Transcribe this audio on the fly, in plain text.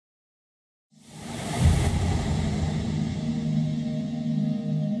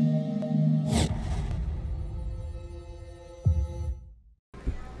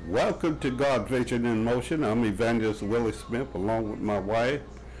Welcome to God's Vision in Motion. I'm Evangelist Willie Smith along with my wife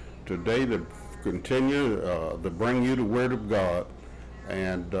today to continue to bring you the Word of God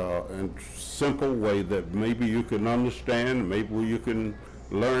and in a simple way that maybe you can understand, maybe you can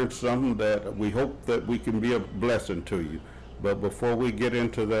learn something that we hope that we can be a blessing to you. But before we get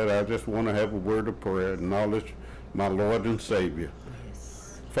into that, I just want to have a word of prayer and acknowledge my Lord and Savior.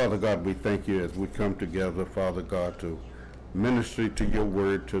 Yes. Father God, we thank you as we come together, Father God, to ministry to your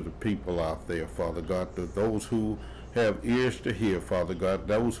word to the people out there, Father God, to those who have ears to hear, Father God,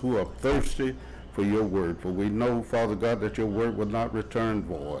 those who are thirsty for your word. For we know, Father God, that your word will not return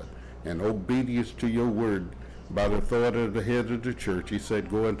void. And obedience to your word by the authority of the head of the church, he said,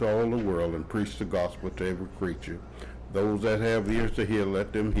 go into all the world and preach the gospel to every creature. Those that have ears to hear,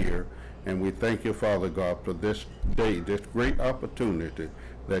 let them hear. And we thank you, Father God, for this day, this great opportunity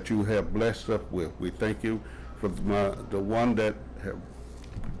that you have blessed us with. We thank you for the one that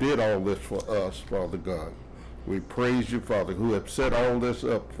did all this for us, Father God. We praise you, Father, who have set all this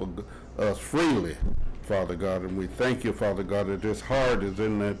up for us freely, Father God. And we thank you, Father God, that this heart is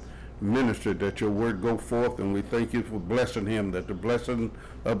in that ministry, that your word go forth. And we thank you for blessing him, that the blessing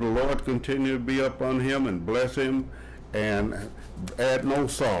of the Lord continue to be upon him and bless him and add no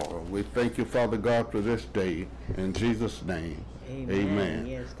sorrow. We thank you, Father God, for this day. In Jesus' name. Amen. Amen.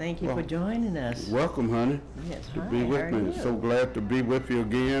 Yes, thank you for joining us. Welcome, honey. Yes, to be with me. So glad to be with you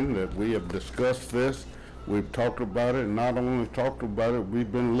again, that we have discussed this. We've talked about it, and not only talked about it,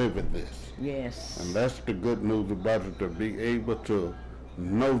 we've been living this. Yes. And that's the good news about it, to be able to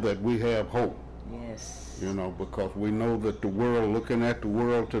know that we have hope. Yes. You know, because we know that the world, looking at the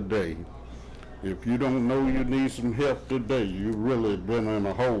world today, if you don't know you need some help today, you've really been in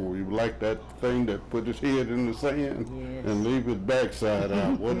a hole. You like that thing that put his head in the sand and leave his backside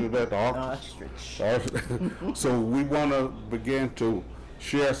out. What is that? Ostrich. So we want to begin to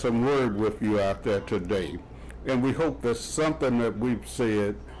share some word with you out there today. And we hope that something that we've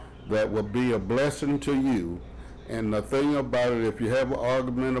said that will be a blessing to you. And the thing about it, if you have an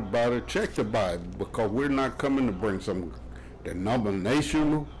argument about it, check the Bible, because we're not coming to bring some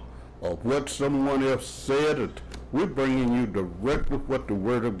denominational or what someone else said. We're bringing you directly what the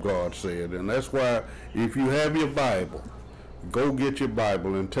Word of God said. And that's why, if you have your Bible, go get your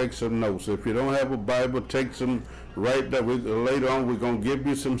Bible and take some notes. If you don't have a Bible, take some right there. Later on, we're going to give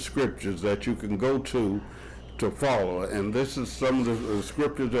you some scriptures that you can go to follow. And this is some of the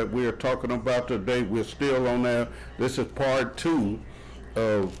scriptures that we are talking about today. We're still on there. This is part 2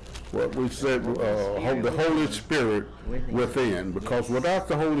 of what we said, the Holy Spirit within. Because without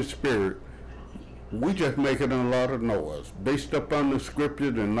the Holy Spirit, we just making a lot of noise based upon the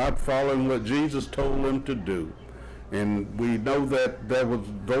scriptures and not following what Jesus told them to do. And we know that there was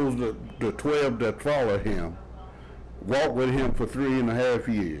those, the 12 that followed him, walked with him for 3.5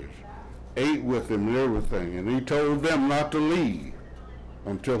 years, ate with him and everything, and he told them not to leave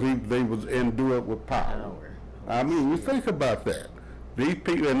until they was endued with power. I mean, you think about that. These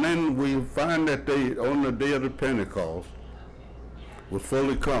people, and then we find that they, on the day of the Pentecost, was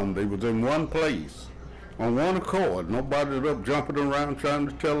fully come. They was in one place, on one accord. Nobody was up jumping around trying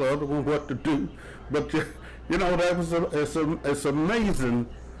to tell the other one what to do. But you know, that was it's amazing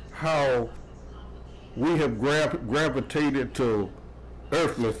how we have gravitated to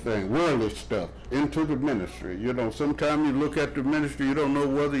earthly things, worldly stuff, into the ministry. You know, sometimes you look at the ministry, you don't know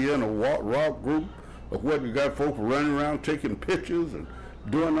whether you're in a rock group or what. You got folks running around taking pictures and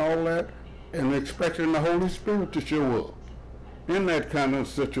doing all that and expecting the Holy Spirit to show up in that kind of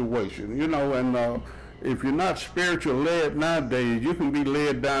situation. You know, and if you're not spiritual led nowadays, you can be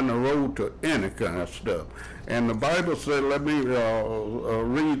led down the road to any kind of stuff. And the Bible said, let me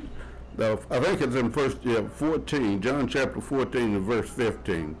read, I think it's in 14, John chapter 14 and verse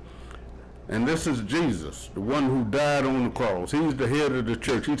 15. And this is Jesus, the one who died on the cross. He's the head of the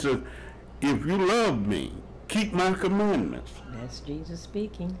church. He says, if you love me, keep my commandments. That's Jesus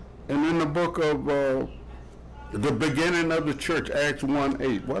speaking. And in the book of the beginning of the church, Acts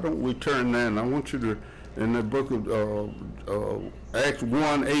 1:8. Why don't we turn there? And I want you to, in the book of Acts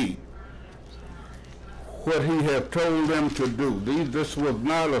 1:8, what he had told them to do. This was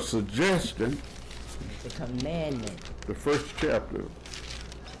not a suggestion. It's a commandment. The first chapter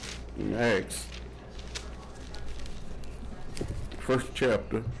in Acts, first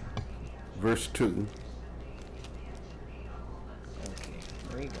chapter, verse 2. Okay,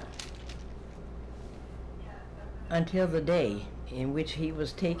 here we go. Until the day in which he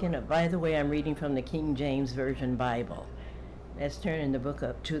was taken up. By the way, I'm reading from the King James Version Bible. Let's turn in the book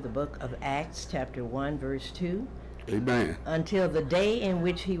up to the book of Acts, chapter 1, verse 2. Amen. Until the day in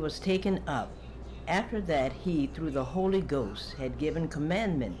which he was taken up, After that, he, through the Holy Ghost, had given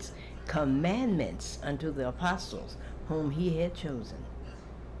commandments unto the apostles whom he had chosen.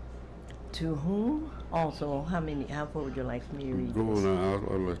 To whom also, how far would you like me to read Go this? on,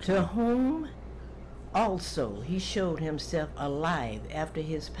 I'll let you. To whom also he showed himself alive after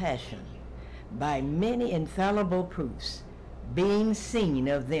his passion, by many infallible proofs, being seen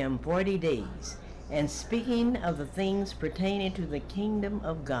of them 40 days, and speaking of the things pertaining to the kingdom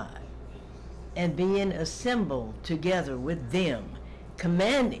of God, and being assembled together with them,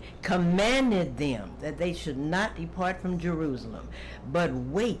 commanded them that they should not depart from Jerusalem, but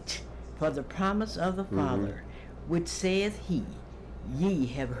wait for the promise of the Father, which saith he, ye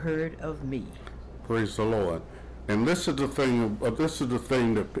have heard of me. Praise the Lord. And this is the thing. This is the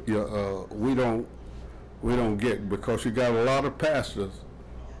thing that we don't get, because you got a lot of pastors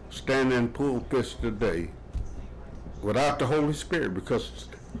standing in pulpits today without the Holy Spirit. Because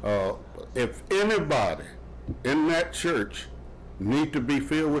if anybody in that church need to be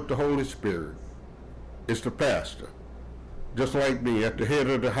filled with the Holy Spirit, it's the pastor. Just like me, at the head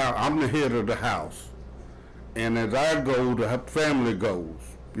of the house, I'm the head of the house, and as I go, the family goes.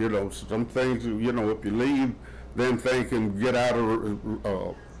 You know, some things, you know, if you leave, then things can get out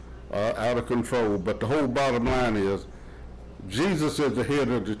of control. But the whole bottom line is, Jesus is the head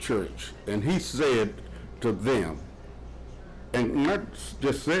of the church, and he said to them, and not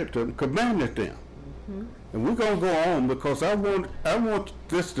just said to them, commanded them. And we're gonna go on, because I want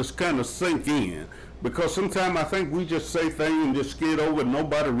this to kind of sink in, because sometimes I think we just say things and just skid over, and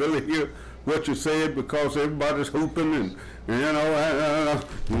nobody really hear what you said, because everybody's hooping and you know,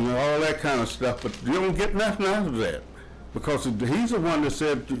 all that kind of stuff. But you don't get nothing out of that, because he's the one that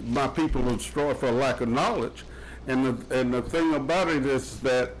said, my people are destroyed for lack of knowledge. And the thing about it is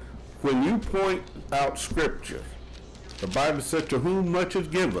that when you point out Scripture, the Bible said, to whom much is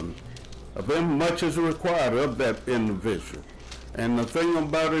given, of them much is required of that individual. And the thing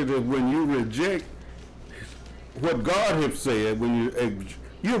about it is, when you reject what God has said, when you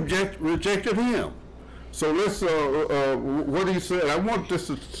rejected him. So let's, what he said, I want this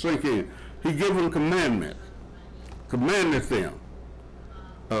to sink in. He gave them commanded them.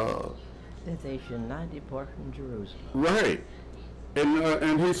 That they should not depart from Jerusalem. Right.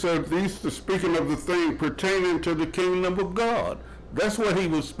 And he said, these, speaking of the thing pertaining to the kingdom of God. That's what he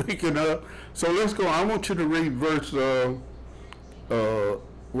was speaking of. So let's go. I want you to read verse,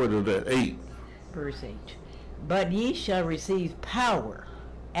 what is that, 8. Verse 8. But ye shall receive power.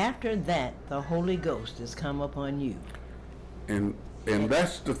 After that, the Holy Ghost is come upon you. And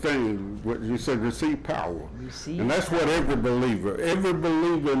that's the thing, what you said, receive power. Receive and that's power. What every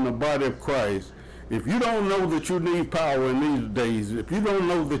believer in the body of Christ, if you don't know that you need power in these days, if you don't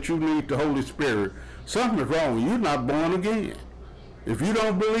know that you need the Holy Spirit, something's wrong. You're not born again. If you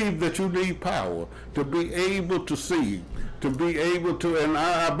don't believe that you need power to be able to see, to be able to, and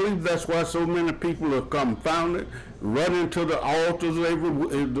I believe that's why so many people are confounded, run into the altars.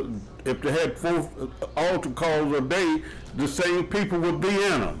 If they had 4 altar calls a day, the same people would be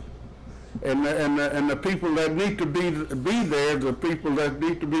in them. And the people that need to be there, the people that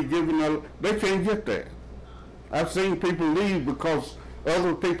need to be given, they can't get there. I've seen people leave because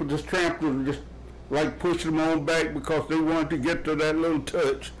other people just trampled them, just like pushing them on back because they wanted to get to that little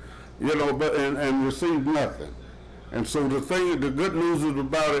touch, you know, but and receive nothing. And so the good news is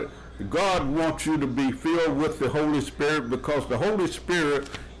about it, God wants you to be filled with the Holy Spirit, because the Holy Spirit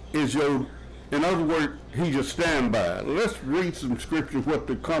is your, in other words, he's your standby. Let's read some scriptures what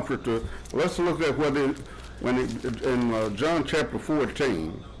the Comforter, let's look at what it, in John chapter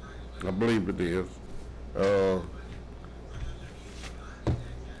 14, I believe it is,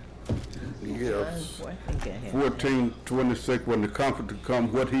 yes, 14:26, when the Comforter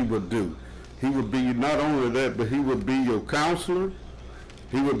comes, what he would do. He would be not only that, but he would be your counselor,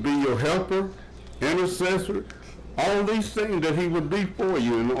 he would be your helper, intercessor, all these things that he would be for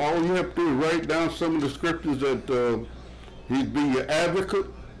you. And all you have to do is write down some of the scriptures that he'd be your advocate.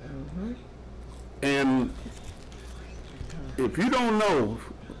 And if you don't know,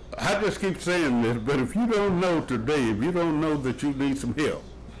 I just keep saying this, but if you don't know today, if you don't know that you need some help,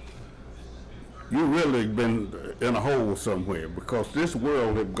 you really been in a hole somewhere, because this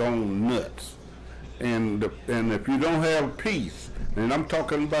world has gone nuts. And if you don't have peace, and I'm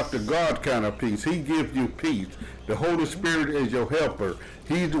talking about the God kind of peace, he gives you peace. The Holy Spirit is your helper.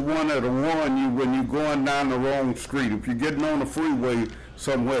 He's the one that'll warn you when you're going down the wrong street. If you're getting on the freeway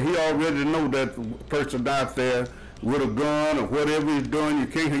somewhere, he already know that person out there with a gun or whatever he's doing. You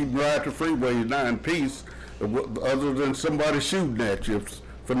can't even ride the freeway. You're not in peace, other than somebody shooting at you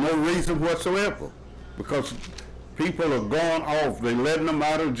for no reason whatsoever. Because People are going off. They're letting them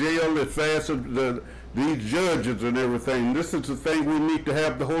out of jail as fast as these judges and everything. This is the thing we need to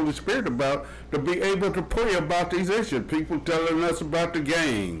have the Holy Spirit about, to be able to pray about these issues. People telling us about the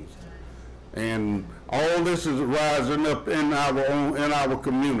gangs. And all this is rising up in our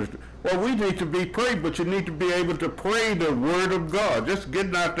community. Well, we need to be prayed, but you need to be able to pray the word of God. Just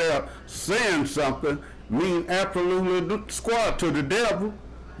getting out there saying something mean absolutely squat to the devil.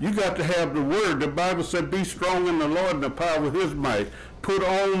 You got to have the word. The Bible said, be strong in the Lord and the power of his might. Put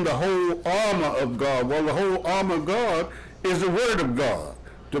on the whole armor of God. Well, the whole armor of God is the word of God.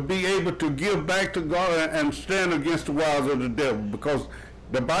 To be able to give back to God and stand against the wiles of the devil. Because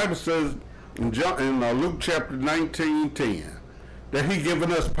the Bible says in Luke chapter 19:10 that he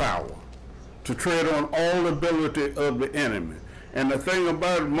given us power to tread on all the ability of the enemy. And the thing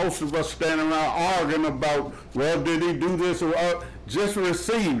about it, most of us standing around arguing about, well, did he do this? Or just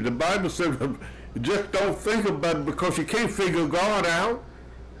receive. The Bible says, just don't think about it, because you can't figure God out.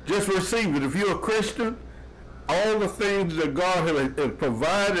 Just receive it. If you're a Christian, all the things that God has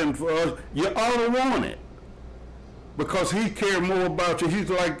provided for us, you ought to want it. Because he cares more about you. He's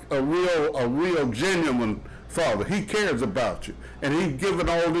like a real genuine Father. He cares about you. And he's given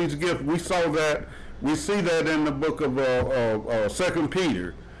all these gifts. We see that in the book of 2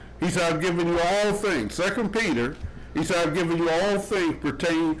 Peter. He said, I've given you all things. 2 Peter, he said, I've given you all things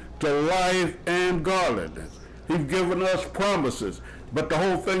pertaining to life and godliness. He's given us promises. But the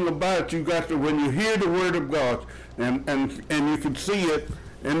whole thing about it, you got to, when you hear the word of God, and you can see it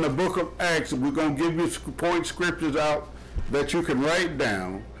in the book of Acts, we're going to give you point scriptures out that you can write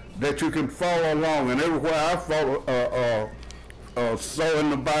down, that you can follow along. And everywhere I saw in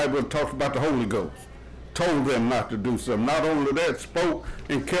the Bible, it talks about the Holy Ghost. Told them not to do something. Not only that, spoke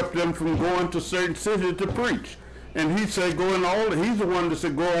and kept them from going to certain cities to preach. And he said, he's the one that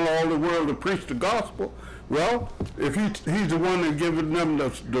said, go in all the world to preach the gospel. Well, if he's the one that giving them the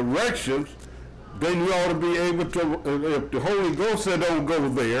directions, then you ought to be able to, if the Holy Ghost said don't go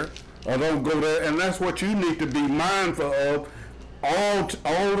there, or don't go there, and that's what you need to be mindful of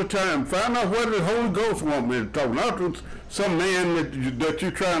all the time. Find out what the Holy Ghost want me to talk, not to some man that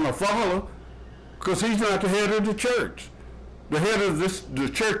you're trying to follow, because he's not the head of the church. The head of the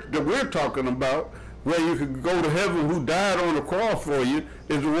church that we're talking about, where you can go to heaven, who died on the cross for you,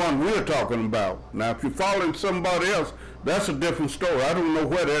 is the one we're talking about. Now, if you're following somebody else, that's a different story. I don't know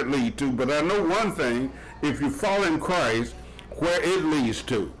where that leads to, but I know one thing: if you follow in Christ, where it leads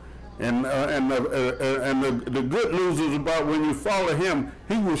to. And the good news is about when you follow him,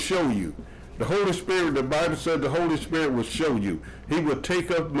 he will show you. The Holy Spirit, the Bible said the Holy Spirit will show you. He will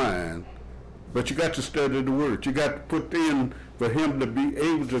take up mine. But you got to study the word. You got to put in for him to be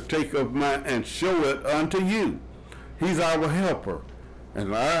able to take up mine and show it unto you. He's our helper.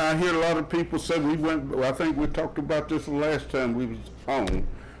 And I hear a lot of people say, I think we talked about this the last time we was on,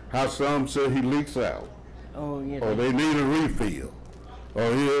 how some say he leaks out. Oh, yeah. Or they need a refill. Or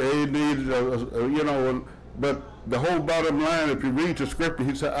he needs, but the whole bottom line, if you read the scripture,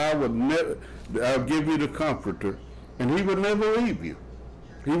 he said, I'll give you the comforter, and he would never leave you.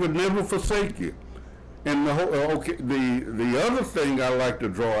 He would never forsake you. And the other thing I like to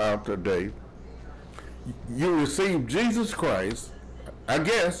draw out today, you receive Jesus Christ, I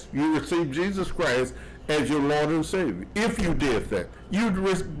guess you received Jesus Christ as your Lord and Savior. If you did that, you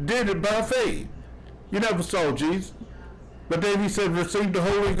did it by faith. You never saw Jesus. But then he said, receive the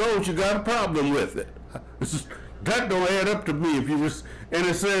Holy Ghost, you got a problem with it. That don't add up to me. And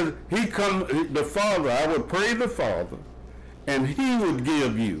it says, the Father, I would pray the Father, and he would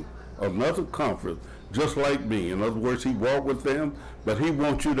give you another comfort, just like me. In other words, he walked with them, but he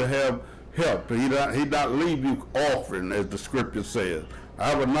wants you to have help. He not leave you orphan, as the scripture says.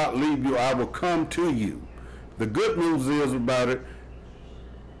 I will not leave you, I will come to you. The good news is about it,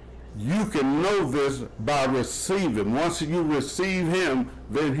 you can know this by receiving. Once you receive him,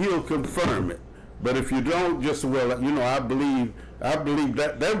 then he'll confirm it. But if you don't, just, I believe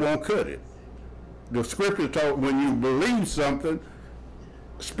that won't cut it. The scripture taught when you believe something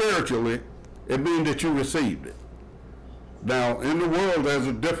spiritually, it means that you received it. Now, in the world, there's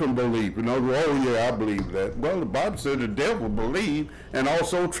a different belief. I believe that. Well, the Bible said the devil believed and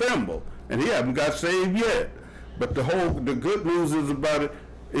also tremble, and he hasn't got saved yet. But the good news is about it.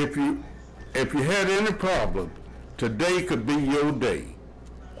 If you had any problem, today could be your day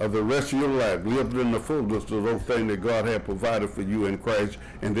of the rest of your life, lived in the fullness of those things that God had provided for you in Christ,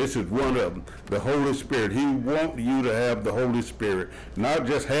 and this is one of them, the Holy Spirit. He wants you to have the Holy Spirit, not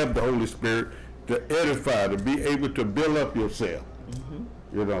just have the Holy Spirit, to edify, to be able to build up yourself.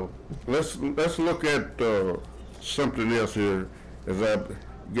 Mm-hmm. Let's look at something else here as I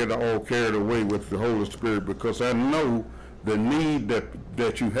get all carried away with the Holy Spirit, because I know the need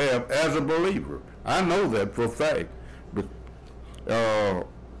that you have as a believer. I know that for a fact. But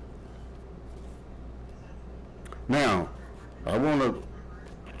now, I want to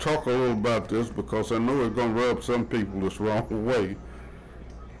talk a little about this because I know it's going to rub some people this wrong way.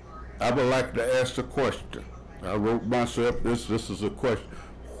 I would like to ask a question. I wrote myself this is a question.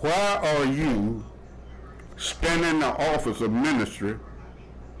 Why are you standing in the office of ministry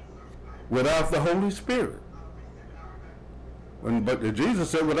without the Holy Spirit? But Jesus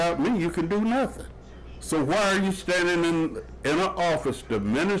said, without me, you can do nothing. So why are you standing in an office to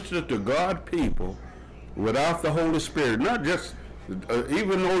minister to God's people without the Holy Spirit? Not just,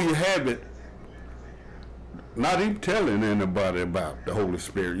 even though you have it, not even telling anybody about the Holy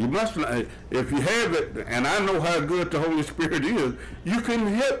Spirit. You must not, if you have it, and I know how good the Holy Spirit is, you can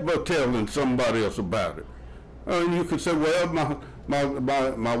help but telling somebody else about it. And you can say, well, my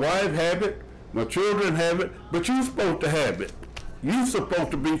wife have it, my children have it, but you're supposed to have it. You're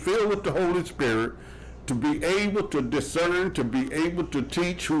supposed to be filled with the Holy Spirit to be able to discern, to be able to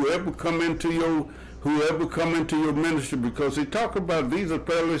teach whoever come into your ministry, because he talked about these are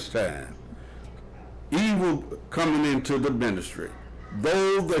perilous times. Evil coming into the ministry.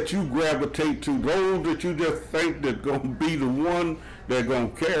 Those that you gravitate to, those that you just think that's going to be the one that's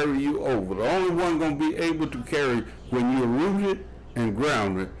going to carry you over. The only one going to be able to carry when you're rooted and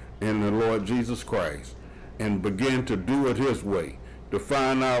grounded in the Lord Jesus Christ and begin to do it his way, to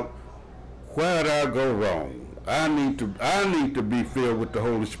find out where did I go wrong. I need to be filled with the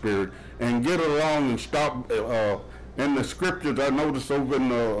Holy Spirit and get along and stop. In the scriptures, I noticed over in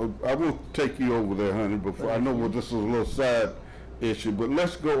I won't take you over there, honey, before I know this is a little side issue, but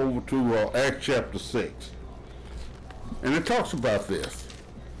let's go over to Acts chapter 6. And it talks about this.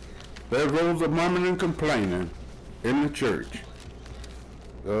 There arose a murmuring and complaining in the church.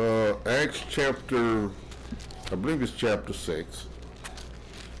 Acts chapter, I believe it's chapter 6,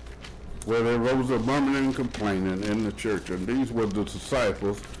 where there arose a murmuring and complaining in the church. And these were the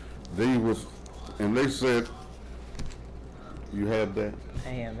disciples. And they said, you have that? I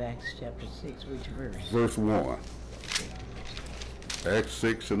have Acts chapter 6, which verse? Verse 1. Acts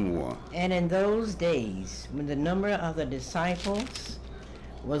 6 and 1. And in those days, when the number of the disciples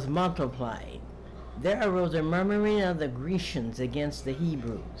was multiplied, there arose a murmuring of the Grecians against the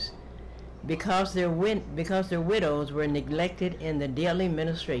Hebrews, because their widows were neglected in the daily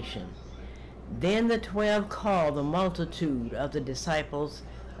ministration. Then the 12 called the multitude of the disciples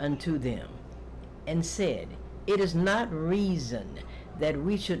unto them, and said, It is not reason that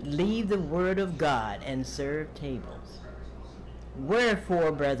we should leave the word of God and serve tables.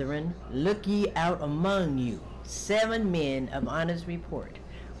 Wherefore, brethren, look ye out among you 7 men of honest report,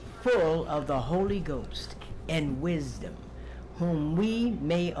 full of the Holy Ghost and wisdom, whom we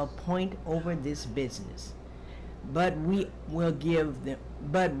may appoint over this business. But we will give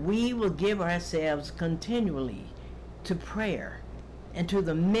ourselves continually to prayer and to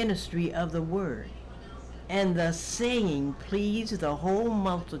the ministry of the word. And the saying pleased the whole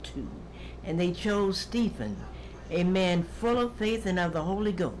multitude. And they chose Stephen, a man full of faith and of the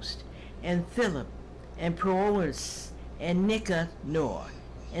Holy Ghost, and Philip, and Proorus, and Nicanor,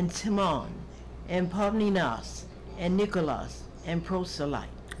 and Timon, and Parmenas, and Nicholas, and Proselyte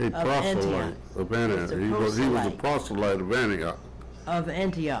of Antioch. He was a proselyte of Antioch. Of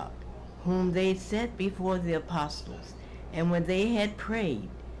Antioch, whom they set before the apostles. And when they had prayed,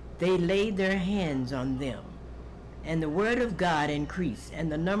 they laid their hands on them. And the word of God increased,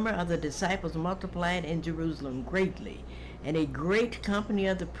 and the number of the disciples multiplied in Jerusalem greatly, and a great company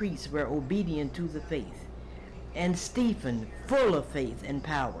of the priests were obedient to the faith. And Stephen, full of faith and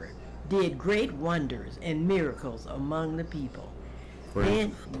power, did great wonders and miracles among the people.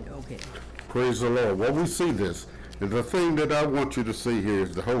 Praise the Lord. Well, we see this. And the thing that I want you to see here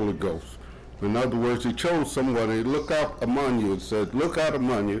is the Holy Ghost. In other words, he chose somebody, look out among you, and said, look out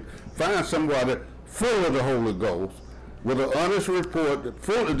among you, find somebody full of the Holy Ghost, with an honest report,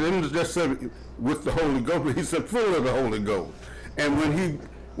 full, it didn't just say with the Holy Ghost, but he said full of the Holy Ghost. And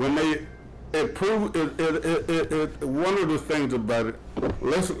when they proved it, one of the things about it,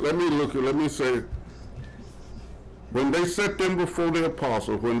 let me say, when they set them before the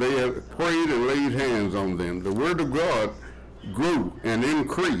apostles, when they had prayed and laid hands on them, the word of God grew and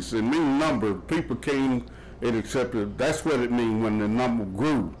increased. It means number. People came and accepted. That's what it means when the number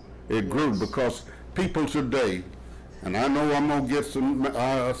grew. It grew because people today, and I know I'm going to get some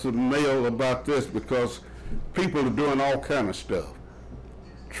mail about this, because people are doing all kind of stuff,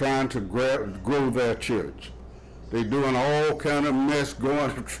 trying to grow their church. They're doing all kind of mess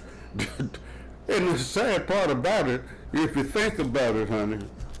going. And the sad part about it, if you think about it, honey,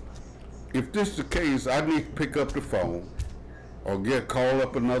 if this is the case, I need to pick up the phone or call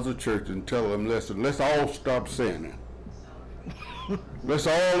up another church and tell them, listen, let's all stop sinning. Let's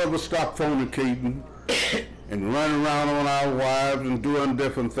all of us stop fornicating and running around on our wives and doing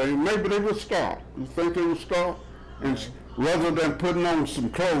different things. Maybe they would stop. You think they would stop? And rather than putting on some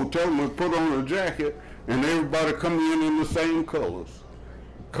clothes, tell them to put on a jacket and everybody come in the same colors.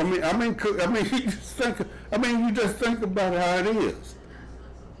 You just think about how it is.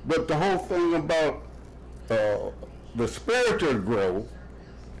 But the whole thing about the spiritual growth,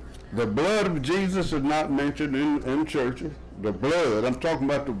 the blood of Jesus is not mentioned in churches. The blood, I'm talking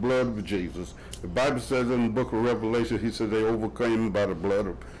about the blood of Jesus. The Bible says in the book of Revelation, he said they overcame by the blood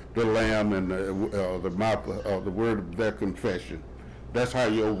of the Lamb and the mouth of the word of their confession. That's how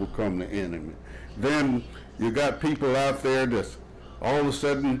you overcome the enemy. Then you got people out there that's all of a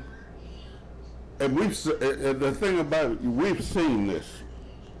sudden, and the thing about it, we've seen this.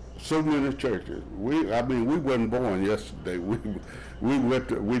 So many churches. We wasn't born yesterday.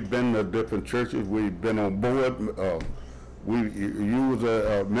 We've been to different churches. We've been on board. We use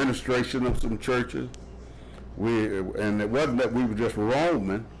administration of some churches. And it wasn't that we were just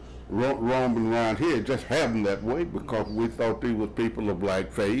roaming around here. It just happened that way because we thought they were people of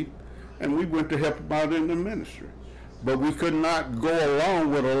like faith, and we went to help them out in the ministry. But we could not go along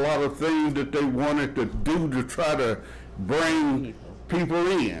with a lot of things that they wanted to do to try to bring people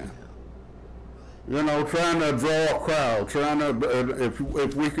in. You know, trying to draw a crowd,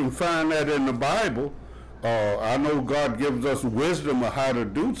 if we can find that in the Bible, I know God gives us wisdom of how to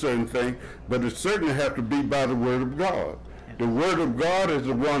do certain things, but it certainly has to be by the Word of God. The Word of God is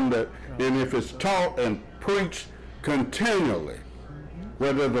the one that, and if it's taught and preached continually,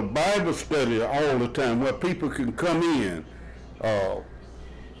 whether the Bible study all the time, where people can come in.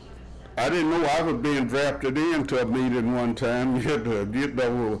 I didn't know I was being drafted into a meeting one time. It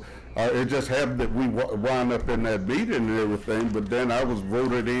just happened that we wound up in that meeting and everything, but then I was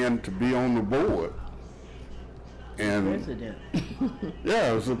voted in to be on the board. And president.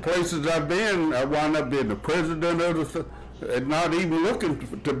 yeah, so places I've been, I wound up being the president of and not even looking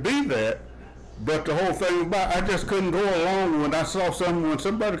to be that. But the whole thing about, I just couldn't go along when I saw something, when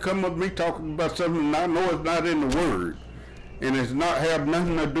somebody come up to me talking about something and I know it's not in the Word, and it's not have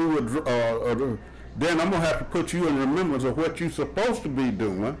nothing to do with, then I'm going to have to put you in remembrance of what you're supposed to be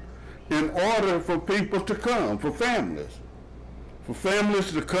doing in order for people to come, for families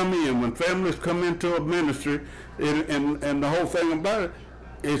to come in. When families come into a ministry, and the whole thing about it,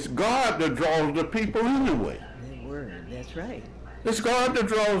 it's God that draws the people anyway. That word, that's right. It's God that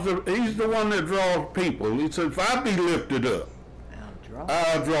draws he's the one that draws people. He said, if I be lifted up,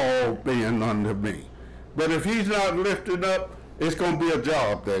 I'll draw all men unto me. But if he's not lifted up, it's going to be a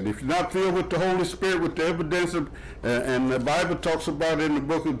job then. If you're not filled with the Holy Spirit, with the evidence of, and the Bible talks about in the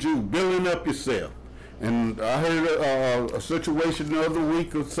book of Jude, building up yourself. And I heard a situation the other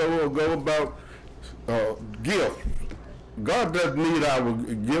week or so ago about gifts. God doesn't need our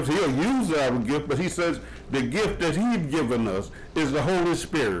gifts. He'll use our gift, but he says the gift that he's given us is the Holy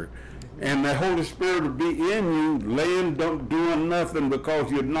Spirit. And the Holy Spirit will be in you, doing nothing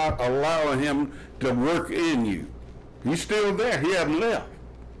because you're not allowing him to work in you. He's still there. He hasn't left.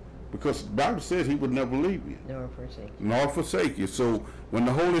 Because the Bible says he would never leave you. Nor forsake you. So when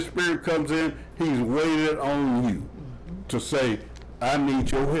the Holy Spirit comes in, he's waited on you to say, I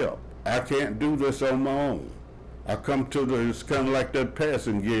need your help. I can't do this on my own. I come to it's kind of like that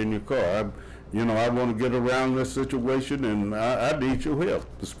passing gear in your car. I want to get around this situation and I need your help.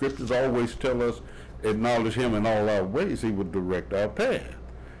 The scriptures always tell us, acknowledge him in all our ways, he would direct our path.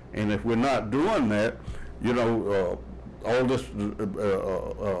 And if we're not doing that, all this,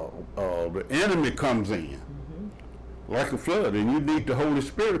 the enemy comes in like a flood, and you need the Holy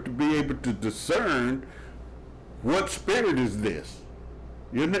Spirit to be able to discern what spirit is this.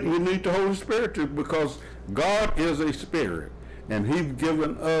 You need the Holy Spirit because God is a spirit, and he's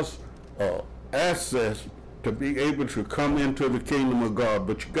given us access to be able to come into the kingdom of God.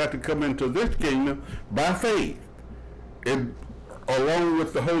 But you got to come into this kingdom by faith, and along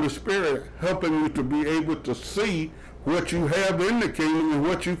with the Holy Spirit helping you to be able to see what you have in the kingdom and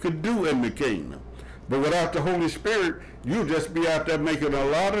what you could do in the kingdom. But without the Holy Spirit, you'll just be out there making a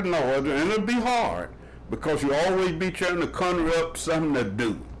lot of noise, and it'll be hard because you always be trying to conjure up something to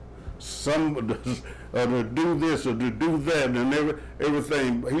do. To do this or to do that and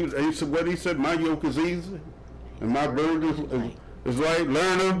everything. He said, my yoke is easy and my burden is light.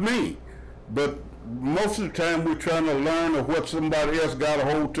 Learn of me. But most of the time we're trying to learn of what somebody else got a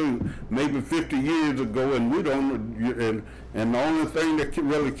hold to maybe 50 years ago, and we don't. And the only thing that can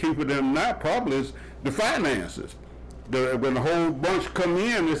really keep it in now probably is the finances. When the whole bunch come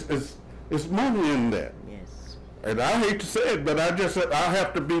in, it's It's money in that. Yes. And I hate to say it, but I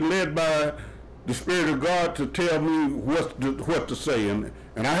have to be led by the Spirit of God to tell me what to say, and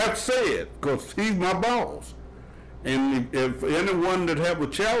I have to say it because He's my boss. And if anyone that have a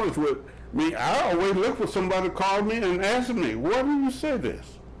challenge with me, I always look for somebody to call me and ask me, why do you say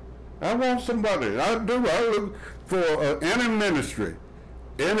this? I want somebody. I look for any ministry,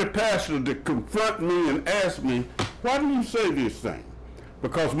 any pastor to confront me and ask me, why do you say this thing?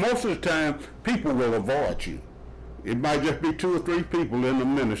 Because most of the time, people will avoid you. It might just be 2 or 3 people in the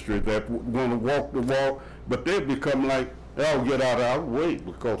ministry that want to walk the walk, but they become like, they'll get out of our way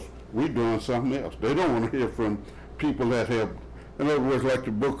because we're doing something else. They don't want to hear from people that have, in other words, like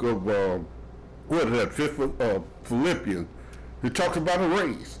the book of, Philippians. He talks about a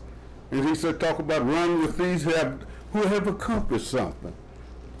race. And he said, talk about run with these who have accomplished something,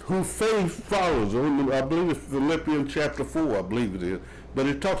 whose faith follows. I believe it's Philippians chapter 4, I believe it is. But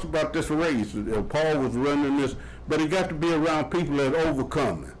it talks about this race. Paul was running this, but he got to be around people that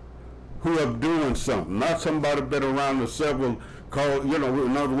overcome it, who are doing something. Not somebody been around the several,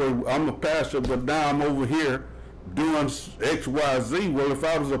 in other words, I'm a pastor, but now I'm over here doing X, Y, Z. Well, if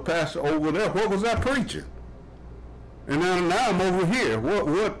I was a pastor over there, what was I preaching? And now I'm over here.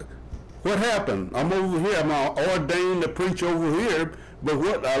 What happened? I'm over here. I'm ordained to preach over here, but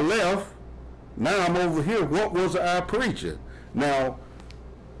what I left, now I'm over here. What was I preaching? Now,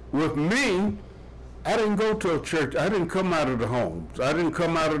 with me, I didn't go to a church. I didn't come out of the homes. I didn't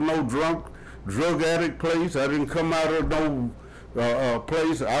come out of no drug addict place. I didn't come out of no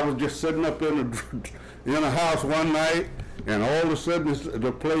place. I was just sitting up in a house one night, and all of a sudden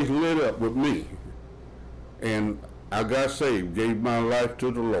the place lit up with me. And I got saved, gave my life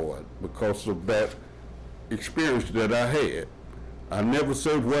to the Lord because of that experience that I had. I never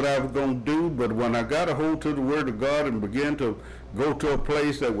said what I was going to do, but when I got a hold to the Word of God and began to go to a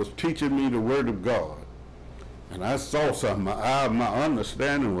place that was teaching me the Word of God, and I saw something, my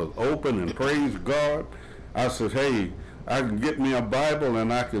understanding was open, and praise God, I said, hey, I can get me a Bible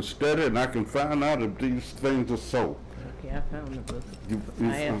and I can study and I can find out if these things are so. Okay, I found the book. I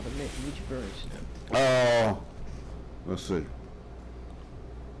have to look which verse. Let's see.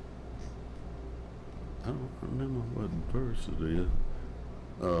 I don't remember what verse it is.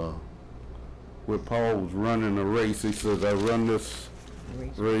 Where Paul was running a race, he says, I run this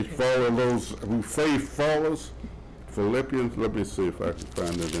race, follow those who faith follows. Philippians, let me see if I can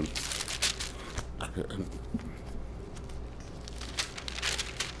find it in.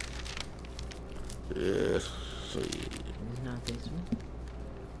 Yes, see. It's not this one.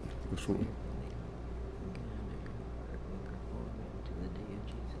 This one.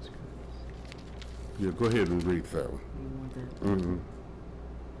 Yeah, go ahead and read that one. You want that? Mm-hmm.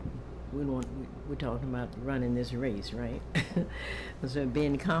 We're talking about running this race, right? So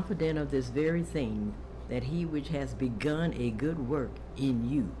being confident of this very thing, that he which has begun a good work in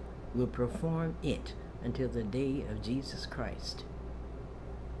you will perform it until the day of Jesus Christ.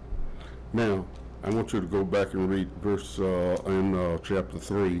 Now, I want you to go back and read verse in chapter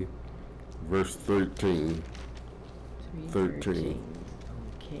 3, verse 13. 13.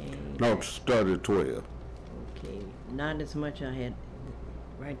 Okay. No, start at 12. Okay. Not as much I had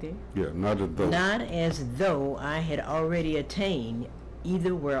right there? Yeah, not as though. Not as though I had already attained,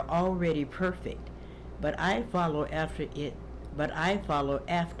 either were already perfect, but I follow after,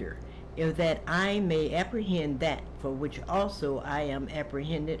 if that I may apprehend that for which also I am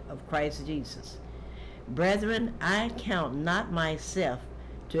apprehended of Christ Jesus. Brethren, I count not myself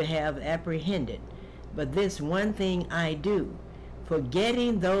to have apprehended, but this one thing I do,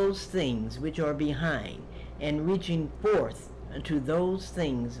 forgetting those things which are behind, and reaching forth unto those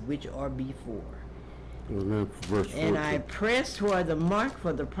things which are before. And I press toward the mark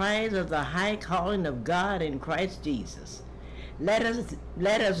for the prize of the high calling of God in Christ Jesus. Let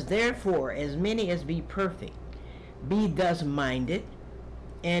us therefore, as many as be perfect, be thus minded,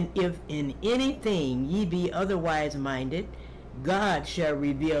 and if in anything ye be otherwise minded, God shall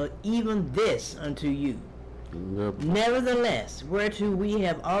reveal even this unto you. Nevertheless, whereto we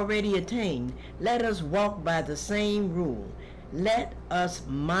have already attained, let us walk by the same rule. Let us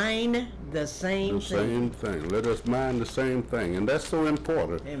mind the same thing. Let us mind the same thing. And that's so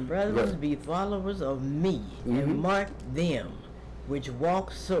important. And brothers, be followers of me, and mark them which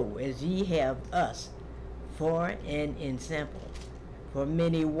walk so as ye have us for an ensample. For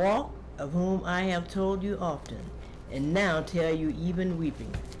many walk, of whom I have told you often, and now tell you even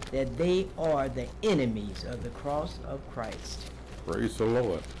weeping, that they are the enemies of the cross of Christ. Praise the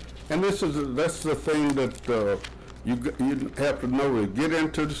Lord. And that's the thing that you have to know, is get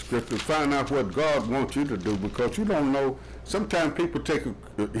into the scripture, find out what God wants you to do, because you don't know sometimes people take a,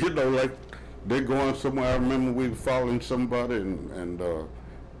 like they're going somewhere. I remember we were following somebody and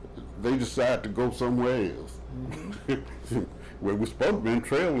they decide to go somewhere else. Mm-hmm. Well, we're supposed to be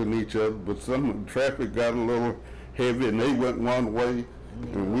trailing each other, but some traffic got a little heavy and they went one way.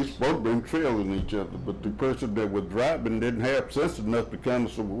 And we supposed to be trailing each other, but the person that was driving didn't have sense enough to kind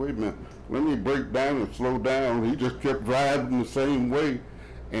of say, wait a minute, let me break down and slow down. He just kept driving the same way,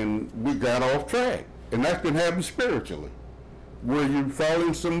 and we got off track. And that can happen spiritually, where you're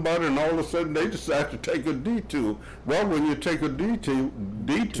following somebody and all of a sudden they decide to take a detour. Well, when you take a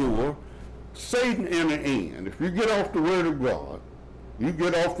detour, Satan enter in. If you get off the Word of God, you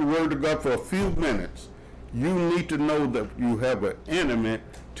get off the Word of God for a few minutes, you need to know that you have an enemy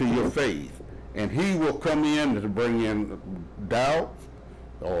to your faith. And he will come in to bring in doubt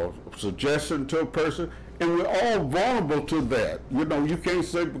or suggestion to a person. And we're all vulnerable to that. You know, you can't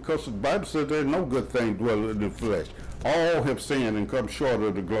say, because the Bible says there's no good thing dwelling in the flesh. All have sinned and come short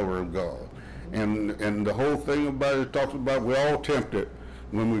of the glory of God. And the whole thing about it talks about we're all tempted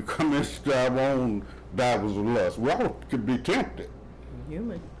when we come into our own divers of lust. We all could be tempted.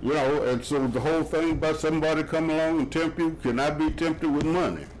 Human. You know, and so the whole thing about somebody coming along and tempt you, can I be tempted with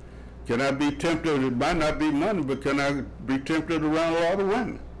money? Can I be tempted, it might not be money, but can I be tempted around a lot of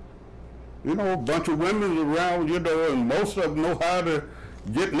women? You know, a bunch of women around, you know, and most of them know how to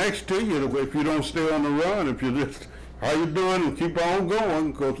get next to you if you don't stay on the run, if you just, how you doing, and keep on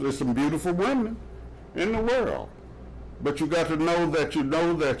going, because there's some beautiful women in the world. But you got to know that you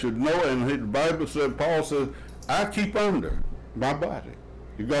know that you know, and the Bible said, Paul says, I keep under my body.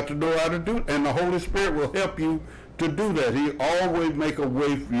 You got to know how to do it, and the Holy Spirit will help you to do that. He always make a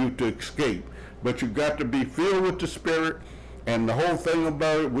way for you to escape, but you got to be filled with the Spirit. And the whole thing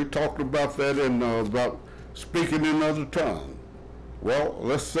about it, we talked about that in about speaking in other tongues. Well,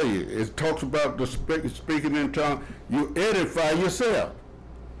 let's see. It talks about the speaking in tongues. You edify yourself.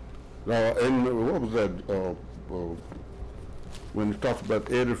 And what was that? When it talks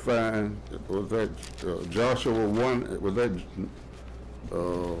about edifying, was that Joshua 1? Was that?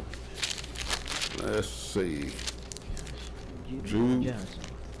 Let's see. Jude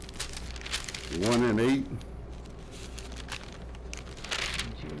 1 and 8.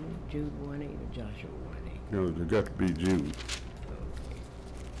 Jude 1:8 or Joshua 1:8? No, it got to be Jude.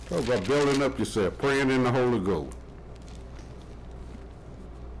 Talk about building up yourself, praying in the Holy Ghost.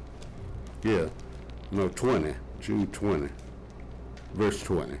 Yeah, no, 20, Jude 20, verse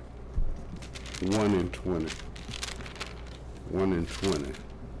 20. 1 and 20. 1 and 20.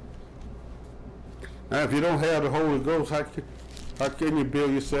 Now, if you don't have the Holy Ghost, how can you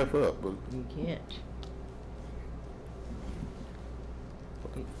build yourself up? You can't.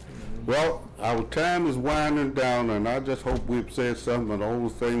 Well, our time is winding down, and I just hope we've said something. The whole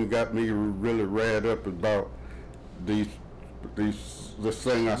thing got me really riled up about this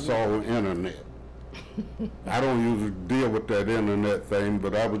thing I saw on the internet. I don't usually deal with that internet thing,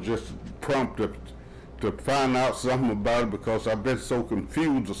 but I was just prompted to find out something about it because I've been so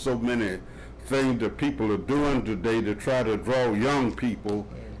confused with so many things that people are doing today to try to draw young people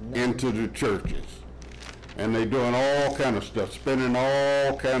into the churches. And they're doing all kind of stuff, spending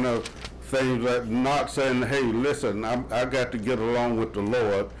all kind of things, that not saying, hey, listen, I got to get along with the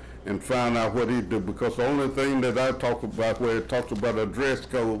Lord and find out what he do, because the only thing that I talk about where it talks about a dress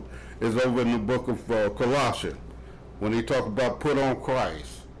code is over in the book of Colossians, when he talks about put on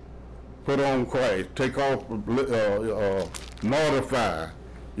Christ. Put on Christ, take off, mortify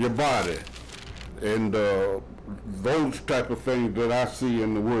your body, and those type of things that I see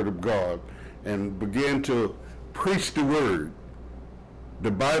in the Word of God, and begin to preach the Word. The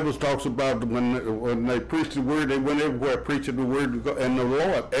Bible talks about when they preach the Word, they went everywhere preaching the Word of God, and the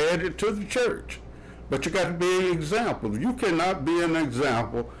Lord added to the church. But you got to be an example. You cannot be an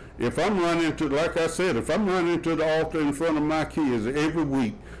example if I'm running to, like I said, if I'm running to the altar in front of my kids every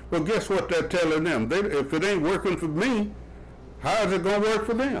week. Well, guess what they're telling them? If it ain't working for me, how is it going to work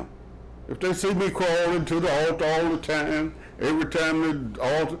for them? If they see me crawling to the altar all the time, every time the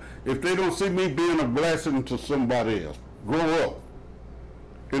altar, if they don't see me being a blessing to somebody else, grow up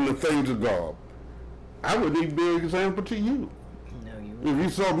in the things of God, I would need to be an example to you. No, you wouldn't. If you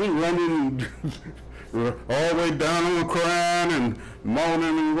saw me running all the way down on crying and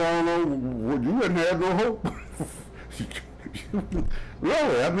moaning and going on, you wouldn't have no hope.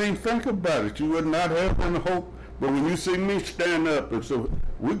 Really, I mean, think about it. You would not have any hope. But when you see me stand up and say,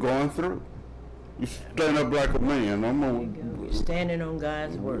 we're going through. You stand up like a man. Standing on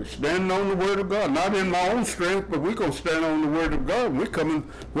God's word. Standing on the word of God. Not in my own strength, but we're going to stand on the word of God. We're coming,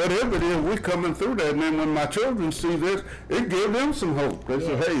 whatever it is, we're coming through that. And then when my children see this, it gives them some hope. They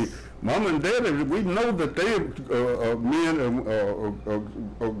say, hey, Mom and Daddy, we know that they are men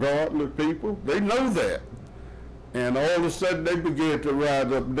are godly people. They know that. And all of a sudden they begin to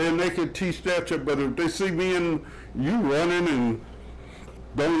rise up. Then they can teach that, but if they see me and you running and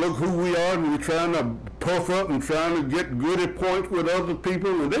don't look who we are, and we're trying to puff up and trying to get good at points with other people,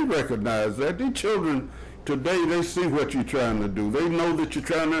 and they recognize that. These children today, they see what you're trying to do. They know that you're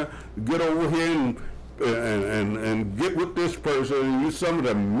trying to get over here and get with this person, and you're some of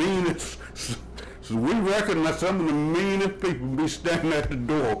the meanest. So we recognize some of the meanest people be standing at the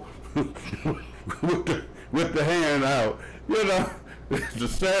door with the hand out. You know, it's the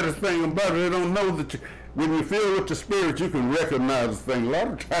saddest thing about it. They don't know that when you feel with the Spirit, you can recognize the thing. A lot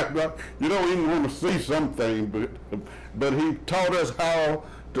of times, you don't even want to see something, but He taught us how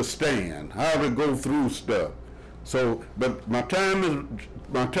to stand, how to go through stuff. So, but my time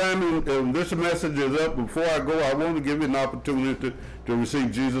in this message is up. Before I go, I want to give you an opportunity to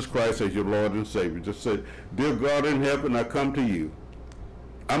receive Jesus Christ as your Lord and Savior. Just say, dear God in heaven, I come to you.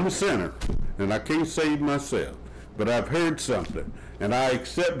 I'm a sinner, and I can't save myself, but I've heard something, and I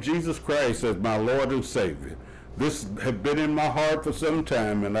accept Jesus Christ as my Lord and Savior. This had been in my heart for some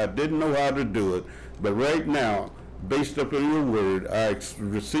time, and I didn't know how to do it, but right now, based upon your word, I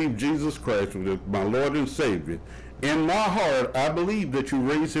received Jesus Christ as my Lord and Savior. In my heart, I believe that you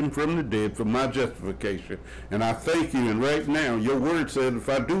raised him from the dead for my justification, and I thank you. And right now, your word says if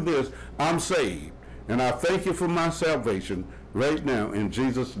I do this, I'm saved, and I thank you for my salvation right now in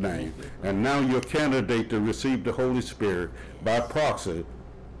Jesus' name. And now you're a candidate to receive the Holy Spirit by proxy.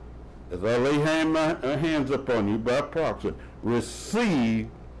 As I lay my hands upon you by proxy, receive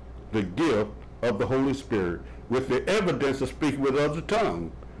the gift of the Holy Spirit with the evidence of speaking with other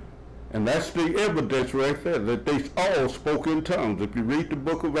tongues. And that's the evidence right there, that they all spoke in tongues. If you read the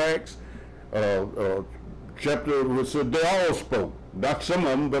book of Acts, chapter, so they all spoke. Not some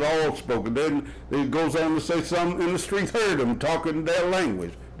of them, but all spoke. And then it goes on to say some in the streets heard them talking their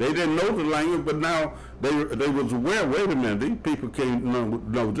language. They didn't know the language, but now they was aware, wait a minute, these people can't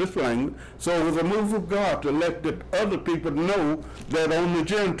know this language. So it was a move of God to let the other people know that on the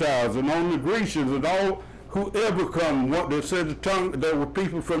Gentiles and on the Grecians and all whoever come, what they said the tongue, there were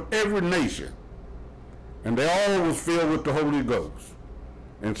people from every nation. And they all was filled with the Holy Ghost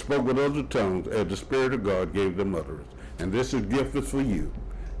and spoke with other tongues as the Spirit of God gave them utterance. And this is gift is for you.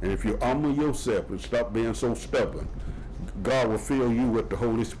 And if you humble yourself and stop being so stubborn, God will fill you with the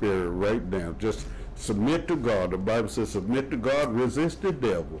Holy Spirit right now. Just submit to God. The Bible says submit to God, resist the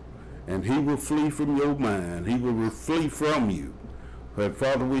devil, and he will flee from your mind. He will flee from you. But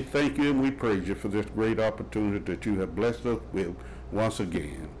Father, we thank you and we praise you for this great opportunity that you have blessed us with once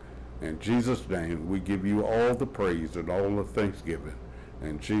again. In Jesus' name, we give you all the praise and all the thanksgiving.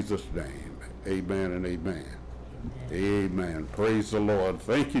 In Jesus' name, amen and amen. Amen. Praise the Lord.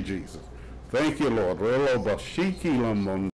 Thank you, Jesus. Thank you, Lord.